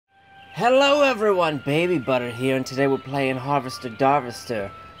Hello everyone, Baby Butter here, and today we're playing Harvester Darvester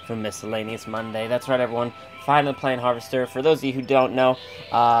from Miscellaneous Monday. That's right everyone, finally playing Harvester. For those of you who don't know,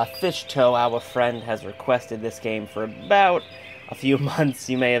 Fishtoe, our friend, has requested this game for about a few months.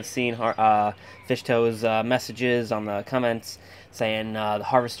 You may have seen Fishtoe's messages on the comments saying the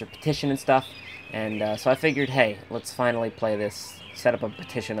Harvester petition and stuff. And so I figured, hey, let's finally play this, set up a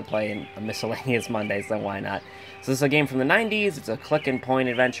petition to play in a Miscellaneous Monday, so why not? So this is a game from the 90s, it's a click and point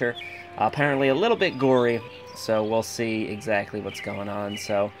adventure, apparently a little bit gory, so we'll see exactly what's going on.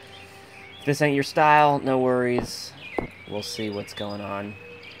 So if this ain't your style, no worries, we'll see what's going on.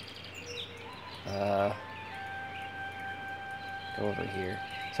 Go over here.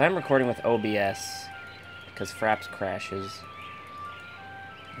 So I'm recording with OBS, because Fraps crashes.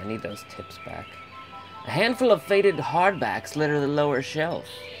 I need those tips back. A handful of faded hardbacks litter the lower shelf.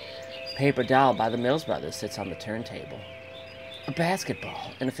 A paper doll by the Mills Brothers sits on the turntable. A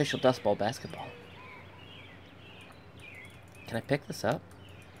basketball, an official Dust Bowl basketball. Can I pick this up?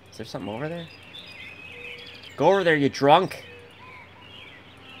 Is there something over there? Go over there, you drunk!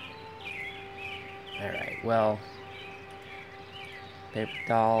 Alright, well... paper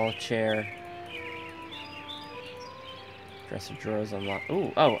doll, chair... dresser drawers unlocked.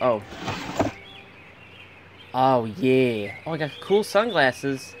 Ooh, oh. Oh, yeah. Oh, I got cool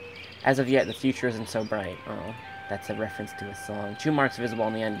sunglasses. As of yet, the future isn't so bright. Oh, that's a reference to a song. 2 marks visible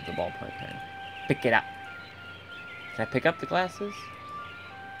on the end of the ballpoint pen. Pick it up. Can I pick up the glasses?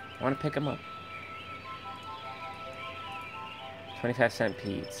 I want to pick them up. 25-cent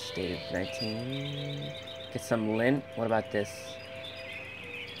piece. Dated 19... Get some lint. What about this?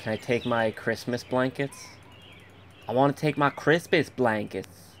 Can I take my Christmas blankets? I want to take my Christmas blankets.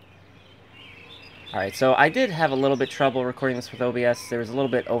 Alright, so I did have a little bit trouble recording this with OBS. There was a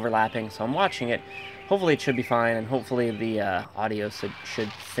little bit overlapping, so I'm watching it. Hopefully it should be fine, and hopefully the audio should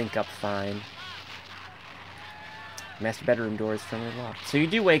sync up fine. Master bedroom door is firmly locked. So you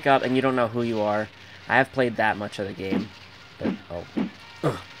do wake up, and you don't know who you are. I have played that much of the game. But, oh.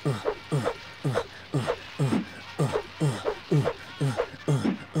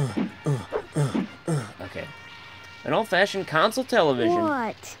 Okay. An old-fashioned console television.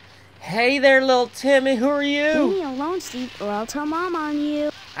 What? Hey there, little Timmy, who are you? Leave me alone, Steve, or I'll tell Mom on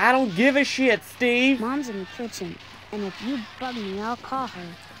you. I don't give a shit, Steve. Mom's in the kitchen, and if you bug me, I'll call her.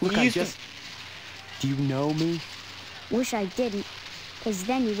 Look, Do you know me? Wish I didn't, because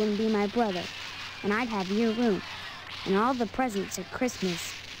then you wouldn't be my brother, and I'd have your room, and all the presents at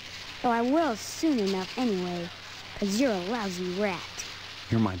Christmas. Though I will soon enough anyway, because you're a lousy rat.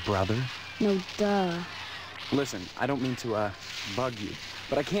 You're my brother? No, duh. Listen, I don't mean to, bug you,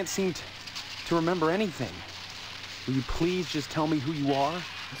 but I can't seem to remember anything. Will you please just tell me who you are?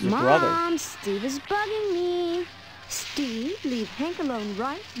 Your Mom, brother. Steve is bugging me. Steve, leave Hank alone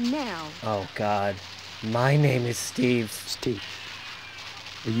right now. Oh, God. My name is Steve. Steve,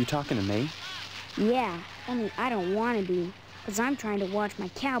 are you talking to me? Yeah, only I don't want to be, because I'm trying to watch my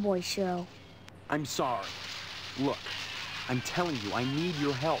cowboy show. I'm sorry. Look, I'm telling you, I need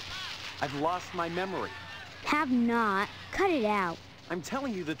your help. I've lost my memory. Have not. Cut it out. I'm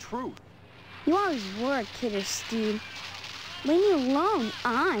telling you the truth. You always were a kidder, Steve. Leave me alone.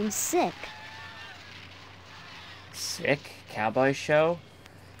 I'm sick. Sick? Cowboy show?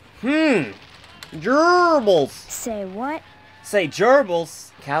 Gerbils! Say what? Say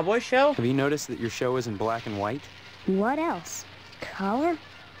gerbils. Cowboy show? Have you noticed that your show is in black and white? What else? Color?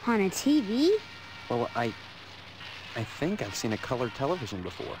 On a TV? Well, I think I've seen a color television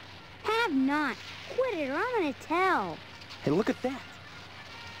before. Have not. Quit it or I'm gonna tell. Hey, look at that.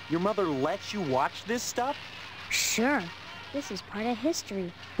 Your mother lets you watch this stuff? Sure. This is part of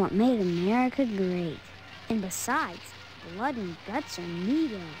history. What made America great. And besides, blood and guts are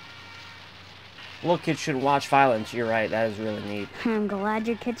needed. Little kids should watch violence. You're right. That is really neat. I'm glad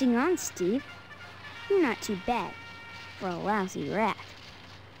you're catching on, Steve. You're not too bad for a lousy rat.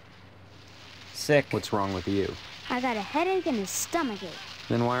 Sick. What's wrong with you? I got a headache and a stomachache.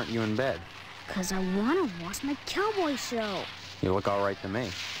 Then why aren't you in bed? 'Cause I want to watch my cowboy show. You look all right to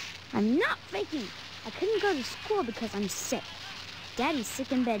me. I'm not faking. I couldn't go to school because I'm sick. Daddy's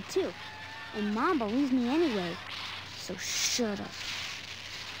sick in bed too. And Mom believes me anyway. So shut up.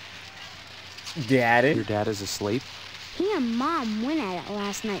 Daddy? Your dad is asleep? He and Mom went at it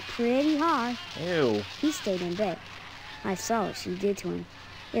last night pretty hard. Ew. He stayed in bed. I saw what she did to him.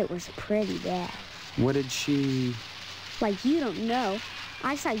 It was pretty bad. What did she... Like you don't know.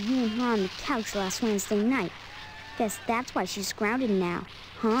 I saw you and her on the couch last Wednesday night. Guess that's why she's grounded now,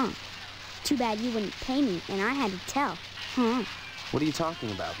 huh? Too bad you wouldn't pay me and I had to tell, huh? What are you talking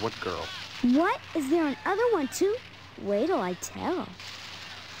about? What girl? What? Is there another one too? Wait till I tell.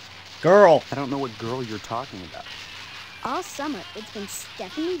 Girl. I don't know what girl you're talking about. All summer, it's been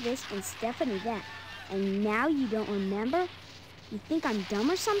Stephanie this and Stephanie that. And now you don't remember? You think I'm dumb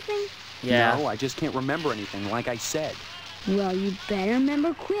or something? Yeah. No, I just can't remember anything, like I said. Well, you better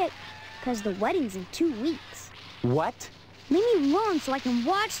remember quick, because the wedding's in 2 weeks. What? Leave me alone so I can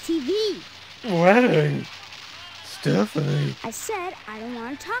watch TV. Wedding. Stephanie. I said I don't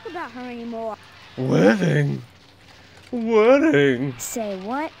want to talk about her anymore. Wedding. Wedding. Say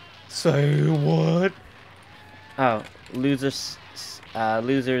what? Say what? Oh, losers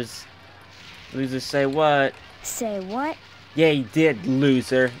say what? Say what? Yeah, you did,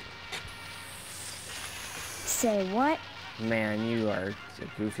 loser. Say what? Man, you are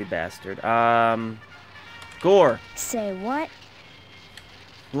a goofy bastard. Gore. Say what?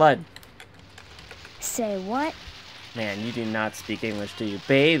 Blood. Say what? Man, you do not speak English, do you?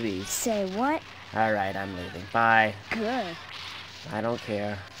 Babies. Say what? Alright, I'm leaving. Bye. Good. I don't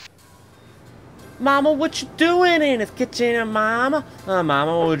care. Mama, what you doing in the kitchen, Mama?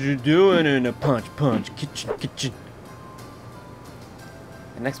 Mama, what you doing in the punch kitchen?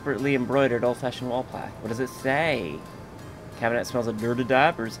 An expertly embroidered old-fashioned wall plaque. What does it say? Cabinet smells of dirty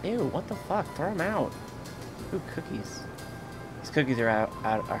diapers. Ew, what the fuck? Throw them out. Ooh, cookies. These cookies are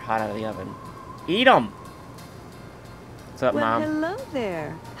are hot out of the oven. Eat them! What's up, Well, Mom? hello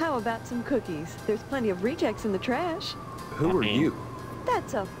there. How about some cookies? There's plenty of rejects in the trash. Who are you?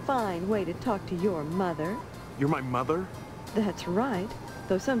 That's a fine way to talk to your mother. You're my mother? That's right.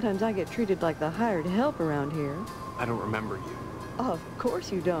 Though sometimes I get treated like the hired help around here. I don't remember you. Of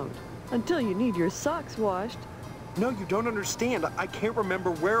course you don't. Until you need your socks washed. No, you don't understand. I can't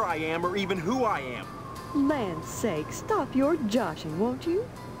remember where I am or even who I am. Land's sake, stop your joshing, won't you?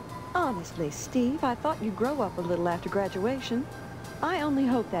 Honestly, Steve, I thought you'd grow up a little after graduation. I only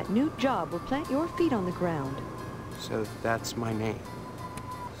hope that new job will plant your feet on the ground. So that's my name.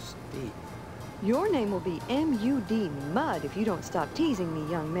 Steve. Your name will be M.U.D. Mud if you don't stop teasing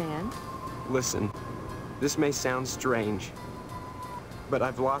me, young man. Listen, this may sound strange, but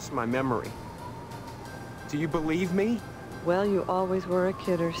I've lost my memory. Do you believe me? Well, you always were a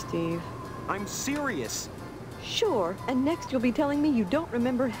kidder, Steve. I'm serious. Sure, and next you'll be telling me you don't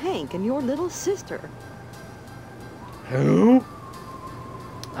remember Hank and your little sister. Who?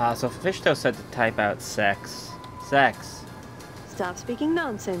 So Fishtoe said to type out sex. Sex. Stop speaking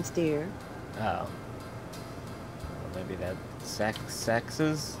nonsense, dear. Oh. Well, maybe that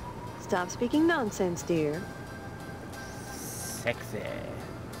sexes? Stop speaking nonsense, dear. Sexy.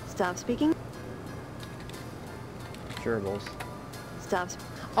 Stop speaking... Gerbils. Stop...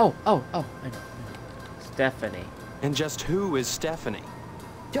 Oh, I know. Stephanie. And just who is Stephanie?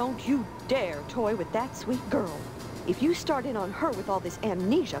 Don't you dare toy with that sweet girl. If you start in on her with all this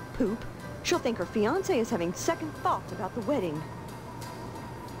amnesia poop, she'll think her fiancé is having second thoughts about the wedding.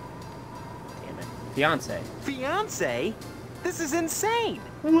 Damn it. Fiance. Fiancé? This is insane!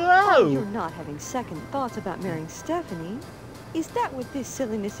 Oh, you're not having second thoughts about marrying Stephanie. Is that what this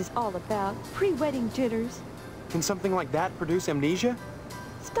silliness is all about? Pre-wedding jitters? Can something like that produce amnesia?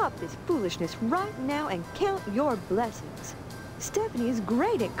 Stop this foolishness right now and count your blessings. Stephanie is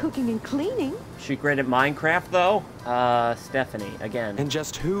great at cooking and cleaning. She great at Minecraft, though? Stephanie, again. And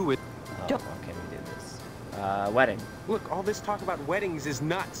just who is... Oh, okay, we did this. Wedding. Look, all this talk about weddings is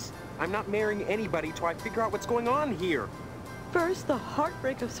nuts. I'm not marrying anybody till I figure out what's going on here. First the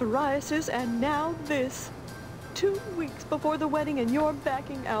heartbreak of psoriasis, and now this. 2 weeks before the wedding and you're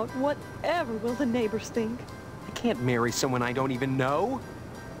backing out. Whatever will the neighbors think? I can't marry someone I don't even know.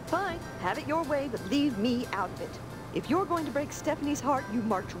 Fine, have it your way, but leave me out of it. If you're going to break Stephanie's heart, you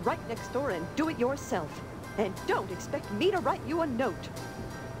march right next door and do it yourself. And don't expect me to write you a note.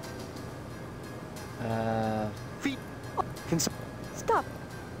 Feet. Can some... Stop.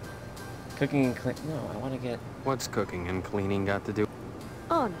 Cooking and clean. No, I want to get... What's cooking and cleaning got to do?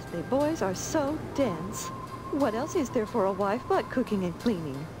 Honestly, boys are so dense. What else is there for a wife but cooking and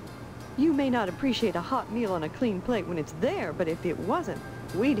cleaning? You may not appreciate a hot meal on a clean plate when it's there, but if it wasn't,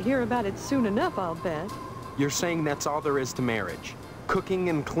 we'd hear about it soon enough, I'll bet. You're saying that's all there is to marriage? Cooking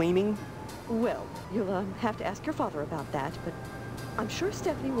and cleaning? Well, you'll have to ask your father about that, but I'm sure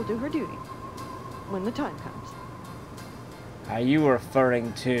Stephanie will do her duty when the time comes. Are you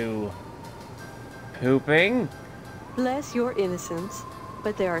referring to... pooping? Bless your innocence,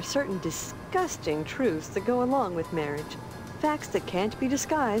 but there are certain disgusting truths that go along with marriage. Facts that can't be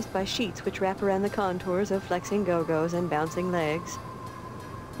disguised by sheets which wrap around the contours of flexing go-go's and bouncing legs.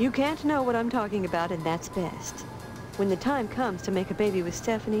 You can't know what I'm talking about, and that's best. When the time comes to make a baby with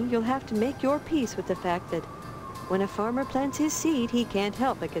Stephanie, you'll have to make your peace with the fact that when a farmer plants his seed, he can't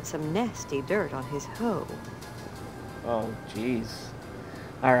help but get some nasty dirt on his hoe. Oh, jeez.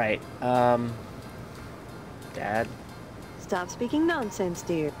 Alright, Dad? Stop speaking nonsense,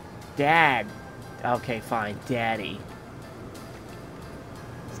 dear. Dad! Okay, fine. Daddy.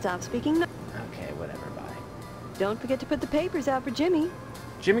 Stop speaking Okay, whatever, bye. Don't forget to put the papers out for Jimmy.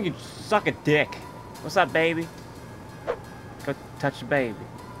 Jimmy can suck a dick. What's up, baby? Go touch the baby.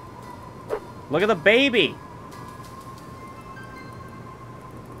 Look at the baby!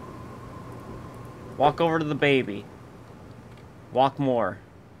 Walk over to the baby. Walk more.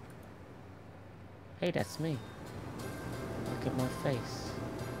 Hey, that's me. Look at my face.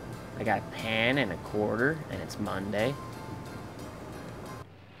 I got a pen and a quarter, and it's Monday.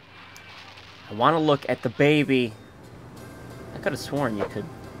 I want to look at the baby. I could have sworn you could.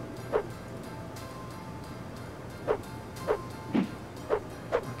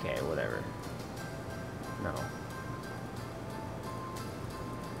 Okay, whatever. No.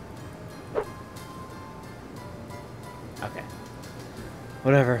 Okay.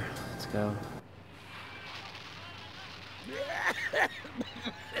 Whatever. Let's go.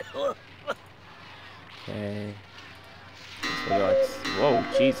 Okay. Whoa,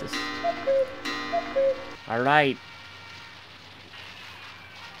 Jesus. Alright.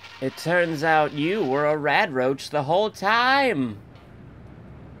 It turns out you were a rad roach the whole time.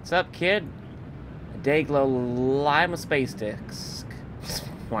 What's up, kid? A Dayglow Lima Space Sticks.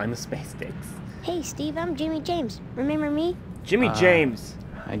 Lima Space Sticks. Hey, Steve, I'm Jimmy James. Remember me? Jimmy James.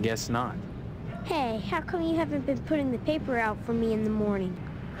 I guess not. Hey, how come you haven't been putting the paper out for me in the morning?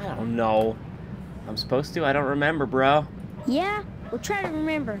 I don't know. I'm supposed to? I don't remember, bro. Yeah? Well, try to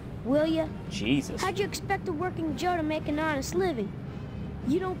remember, will ya? Jesus. How'd you expect a working Joe to make an honest living?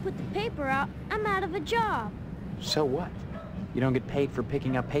 You don't put the paper out, I'm out of a job. So what? You don't get paid for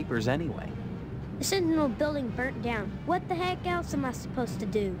picking up papers anyway. The Sentinel building burnt down. What the heck else am I supposed to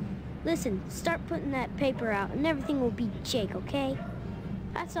do? Listen, start putting that paper out and everything will be jake, okay?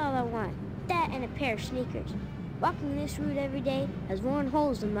 That's all I want. That and a pair of sneakers. Walking this route every day has worn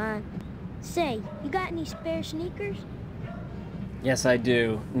holes in mine. Say, you got any spare sneakers? Yes, I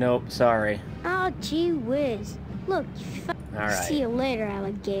do. Nope, sorry. Oh, gee whiz. Look, Alright. See you later,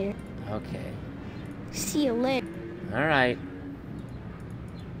 alligator. Okay. See you later. Alright.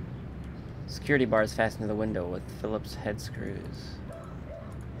 Security bar is fastened to the window with Phillips head screws.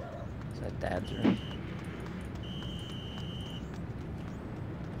 Is that Dad's room?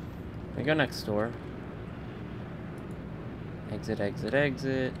 We go next door. Exit, exit,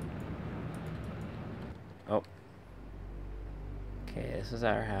 exit. Oh. Okay, this is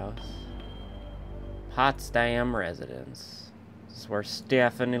our house. Potsdam residence. This is where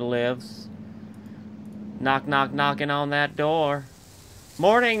Stephanie lives. Knock, knock, knocking on that door.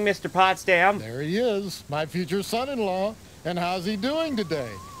 Morning, Mr. Potsdam. There he is, my future son-in-law. And how's he doing today?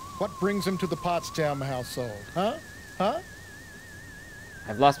 What brings him to the Potsdam household, huh? Huh?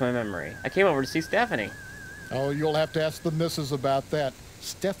 I've lost my memory. I came over to see Stephanie. Oh, you'll have to ask the missus about that.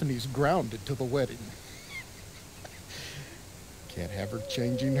 Stephanie's grounded to the wedding. Can't have her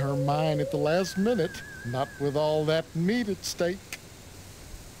changing her mind at the last minute. Not with all that meat at stake.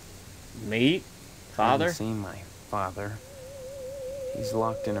 Meet? I Father? haven't seen my father. He's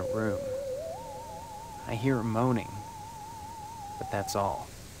locked in a room. I hear him moaning, but that's all.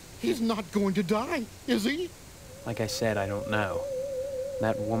 He's not going to die, is he? Like I said, I don't know.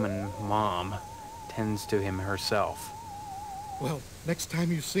 That woman, Mom, tends to him herself. Well, next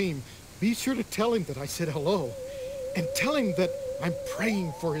time you see him, be sure to tell him that I said hello. And tell him that I'm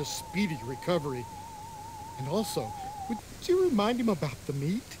praying for his speedy recovery. And also, would you remind him about the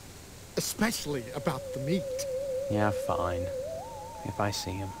meat? Especially about the meat. Yeah, fine. If I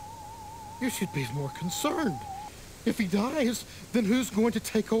see him. You should be more concerned. If he dies, then who's going to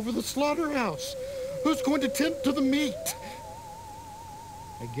take over the slaughterhouse? Who's going to tend to the meat?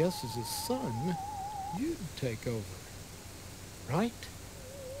 I guess as his son, you'd take over. Right?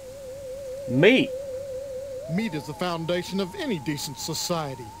 Meat? Meat is the foundation of any decent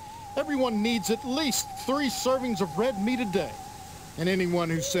society. Everyone needs at least 3 servings of red meat a day. And anyone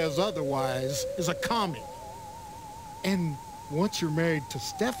who says otherwise is a commie. And once you're married to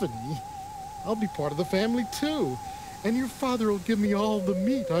Stephanie, I'll be part of the family too. And your father will give me all the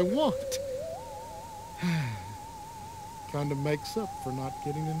meat I want. Kinda makes up for not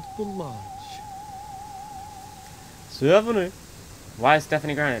getting into the lodge. Stephanie. Why is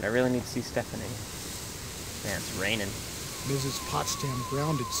Stephanie grounded? I really need to see Stephanie. Man, it's raining. Mrs. Potsdam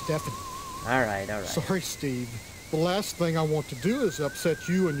grounded Stephanie. Alright, alright. Sorry, Steve. The last thing I want to do is upset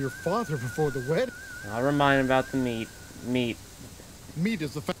you and your father before the wedding. I'll remind him about the meat. Meat. Meat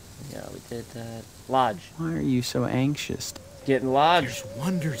is the Yeah, we did that. Lodge. Why are you so anxious? Getting lodge. There's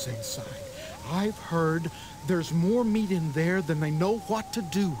wonders inside. I've heard There's more meat in there than they know what to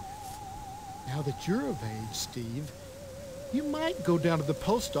do with. Now that you're of age, Steve, you might go down to the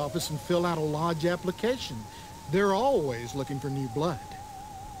post office and fill out a lodge application. They're always looking for new blood.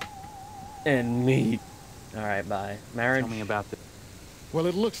 And meat. Alright, bye. Marriage? Tell me about this. Well,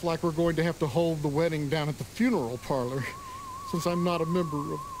 it looks like we're going to have to hold the wedding down at the funeral parlor, since I'm not a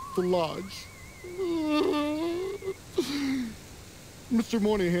member of the lodge. Mr.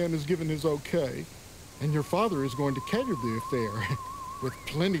 Moynihan has given his okay, and your father is going to cater the affair with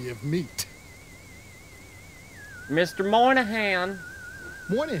plenty of meat. Mr. Moynihan.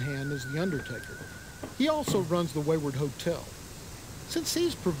 Moynihan is the undertaker. He also runs the Wayward Hotel. Since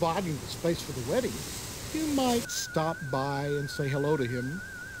he's providing the space for the wedding, you might stop by and say hello to him,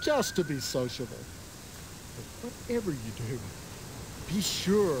 just to be sociable. But whatever you do, be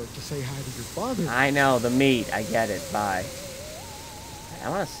sure to say hi to your father. I know, the meat. I get it. Bye. I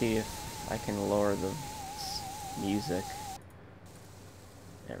want to see if I can lower the music.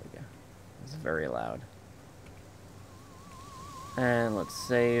 There we go. It's very loud. And let's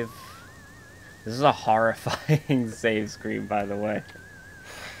save. This is a horrifying save screen, by the way.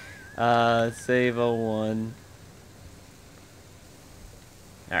 Save 01.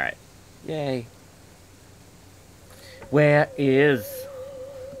 Alright. Yay. Where is...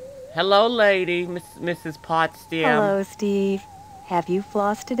 Hello, lady, Mrs. Potsdam. Hello, Steve. Have you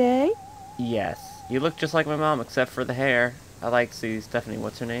flossed today? Yes. You look just like my mom, except for the hair. I like Stephanie,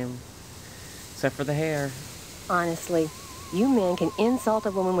 what's her name? Except for the hair. Honestly, you men can insult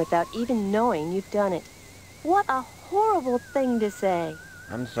a woman without even knowing you've done it. What a horrible thing to say.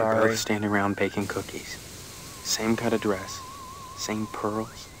 I'm You're sorry. both standing around baking cookies. Same cut of dress. Same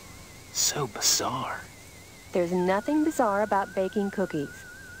pearls. So bizarre. There's nothing bizarre about baking cookies.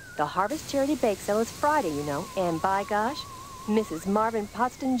 The Harvest Charity Bake Sale is Friday, you know, and by gosh, Mrs. Marvin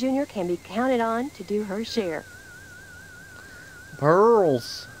Potsdam Jr. can be counted on to do her share.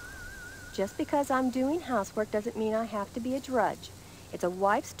 Pearls. Just because I'm doing housework doesn't mean I have to be a drudge. It's a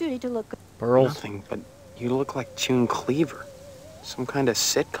wife's duty to look good. Pearls. Nothing, but you look like June Cleaver. Some kind of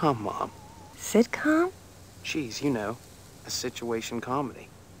sitcom mom. Sitcom? Geez, you know, a situation comedy.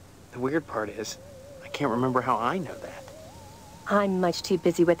 The weird part is, I can't remember how I know that. I'm much too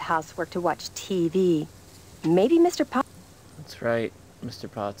busy with housework to watch TV. Maybe Mr. Pot... That's right,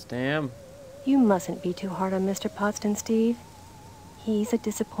 Mr. Potsdam. You mustn't be too hard on Mr. Potsdam, Steve. He's a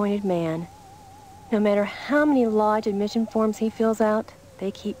disappointed man. No matter how many lodge admission forms he fills out,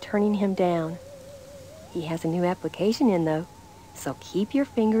 they keep turning him down. He has a new application in, though, so keep your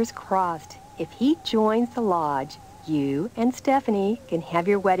fingers crossed. If he joins the lodge, you and Stephanie can have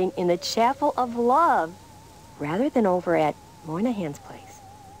your wedding in the Chapel of Love, rather than over at Moynihan's place.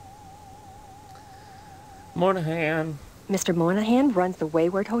 Moynihan. Mr. Moynihan runs the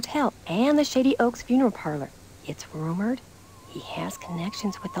Wayward Hotel and the Shady Oaks Funeral Parlor. It's rumored he has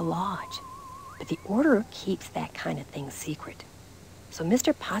connections with the lodge, but the order keeps that kind of thing secret. So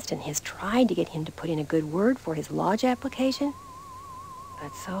Mr. Potsdam has tried to get him to put in a good word for his lodge application,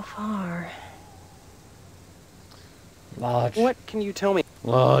 but so far... Lodge. What can you tell me?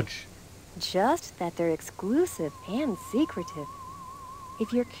 Lodge. Just that they're exclusive and secretive.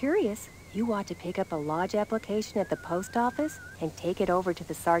 If you're curious, you ought to pick up a lodge application at the post office and take it over to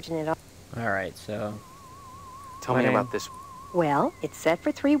the sergeant at... Alright, so... Tell me Wedding. about this. Well, it's set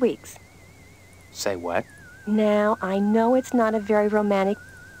for 3 weeks. Say what? Now, I know it's not a very romantic...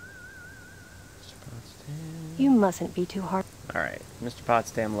 Mr. Potsdam. You mustn't be too hard. Alright, Mr.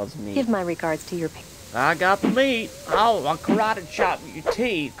 Potsdam loves meat. Give my regards to your... I got the meat. Oh, I'll karate chop your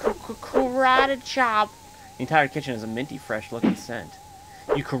teeth. Karate chop. The entire kitchen is a minty fresh looking scent.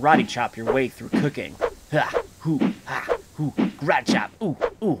 You karate chop your way through cooking. Ha, hoo, karate chop. Ooh,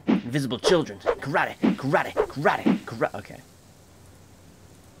 ooh, invisible children. Karate, karate, karate, karate. Okay.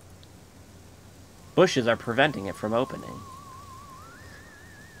 Bushes are preventing it from opening.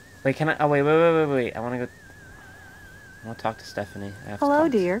 Wait, can I? Oh, wait. I want to go. I want to talk to Stephanie. I have to Hello,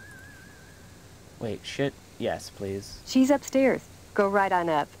 talk to- dear. Wait, shit. Yes, please. She's upstairs. Go right on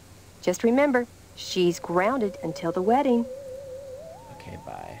up. Just remember, she's grounded until the wedding. Okay,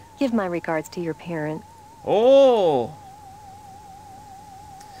 bye. Give my regards to your parent. Oh!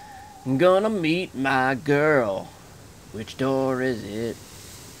 I'm gonna meet my girl. Which door is it?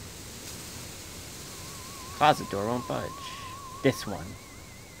 Closet door won't budge. This one.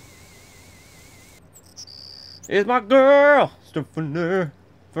 It's my girl! Stephanie.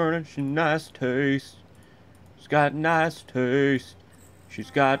 Furnishing nice taste. She's got nice taste.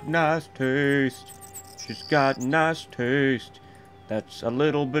 She's got nice taste. She's got nice taste. That's a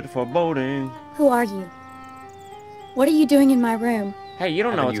little bit foreboding. Who are you? What are you doing in my room? Hey, you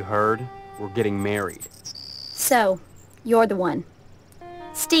don't know Haven't what's... you heard? We're getting married. So, you're the one.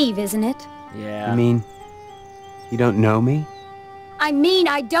 Steve, isn't it? Yeah. You mean you don't know me? I mean,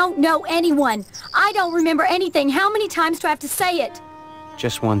 I don't know anyone. I don't remember anything. How many times do I have to say it?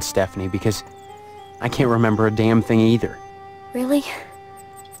 Just one, Stephanie, because I can't remember a damn thing either. Really?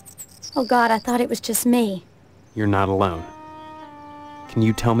 Oh God, I thought it was just me. You're not alone. Can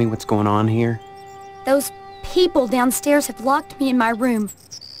you tell me what's going on here? Those people downstairs have locked me in my room.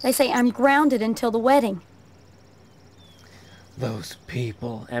 They say I'm grounded until the wedding. Those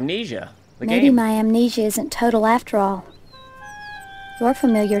people. Amnesia. The Maybe game. my amnesia isn't total after all. You're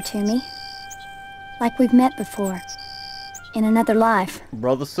familiar to me. Like we've met before. In another life.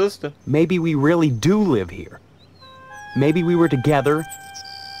 Brother, sister. Maybe we really do live here. Maybe we were together,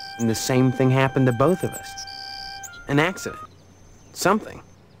 and the same thing happened to both of us. An accident. Something.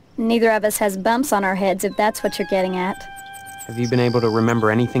 Neither of us has bumps on our heads, if that's what you're getting at. Have you been able to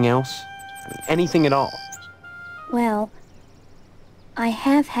remember anything else? I mean, anything at all? Well, I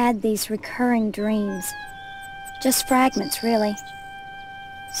have had these recurring dreams. Just fragments, really.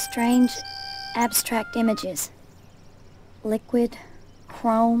 Strange, abstract images. Liquid,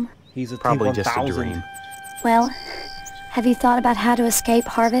 chrome. He's a Probably just a T-1000. dream. Well, have you thought about how to escape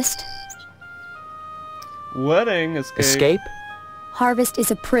Harvest? Wedding escape. Escape? Harvest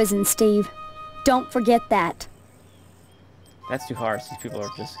is a prison, Steve. Don't forget that. That's too harsh. These people are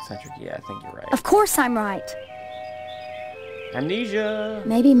just eccentric. Yeah, I think you're right. Of course I'm right. Amnesia.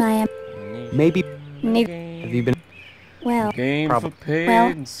 Maybe my Amnesia. Maybe. Neither. Have you been? Well, Game Prob- for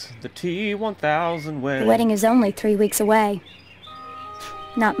pigs. The T-1000 wedding. the wedding is only 3 weeks away.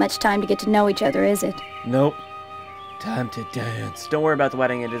 Not much time to get to know each other, is it? Nope. Time to dance. Don't worry about the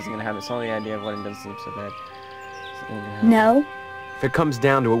wedding. It isn't going to happen. It's only the idea of wedding doesn't seem so bad. It's gonna happen. No, If it comes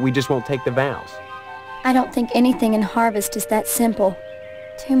down to it, we just won't take the vows. I don't think anything in Harvest is that simple.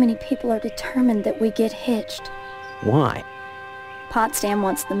 Too many people are determined that we get hitched. Why? Potsdam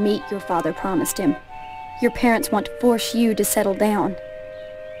wants the meat your father promised him. Your parents want to force you to settle down.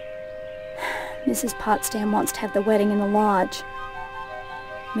 Mrs. Potsdam wants to have the wedding in the lodge.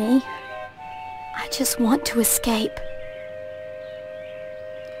 Me? I just want to escape.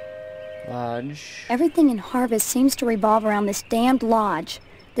 Lodge. Everything in Harvest seems to revolve around this damned lodge.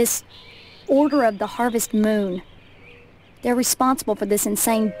 This Order of the Harvest Moon. They're responsible for this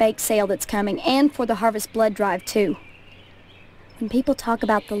insane bake sale that's coming, and for the Harvest blood drive, too. When people talk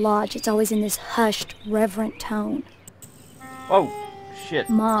about the lodge, it's always in this hushed, reverent tone. Oh, shit.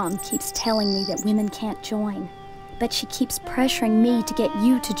 Mom keeps telling me that women can't join, but she keeps pressuring me to get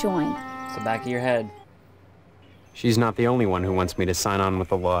you to join. It's the back of your head. She's not the only one who wants me to sign on with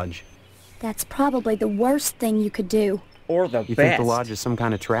the lodge. That's probably the worst thing you could do. Or the You best. think the lodge is some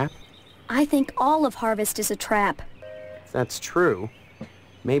kind of trap? I think all of Harvest is a trap. If that's true,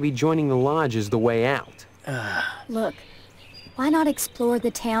 maybe joining the lodge is the way out. Look, why not explore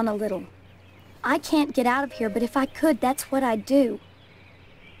the town a little? I can't get out of here, but if I could, that's what I'd do.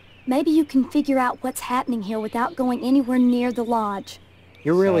 Maybe you can figure out what's happening here without going anywhere near the lodge.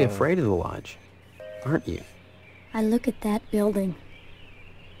 You're really So- afraid of the lodge, aren't you? I look at that building,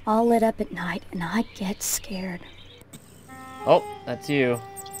 all lit up at night, and I get scared. Oh, that's you.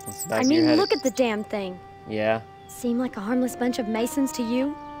 That's the back I of your mean, head. look at the damn thing. Yeah, Seem like a harmless bunch of Masons to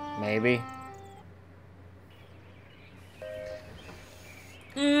you? maybe.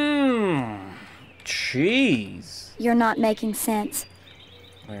 Mmm. Cheese. You're not making sense.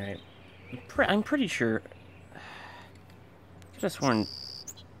 Alright. I'm pretty sure... I could have sworn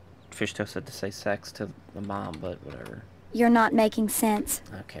Fishtoe said to say sex to the mom, but whatever. You're not making sense.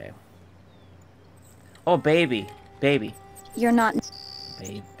 Okay. Oh, baby. Baby. You're not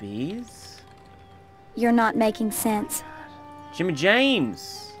Babies? You're not making sense. Jimmy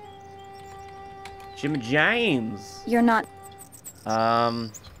James. Jimmy James. You're not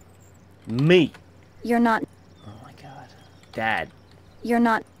Me. You're not Oh my god. Dad. You're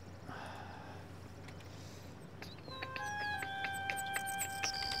not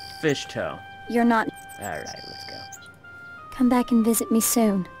Fishtoe. You're not Alright, let's go. Come back and visit me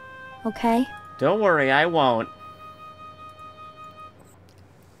soon. Okay? Don't worry, I won't.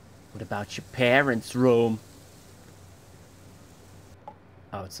 What about your parents' room?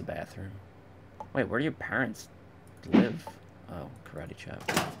 Oh, it's the bathroom. Wait, where do your parents live? Oh, karate chop.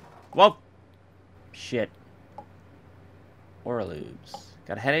 Whoa! Shit. Oralubes.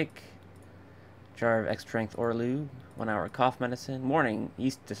 Got a headache. Jar of X-strength Oralube. 1 hour cough medicine. Warning,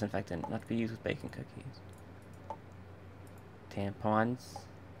 yeast disinfectant. Not to be used with bacon cookies. Tampons.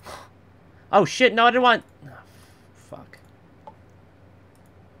 Oh shit, no, I didn't want... Oh, fuck.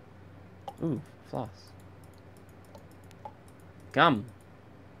 Ooh, floss. Gum.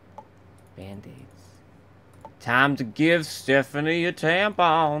 Band-aids. Time to give Stephanie your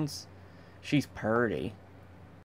tampons. She's purty.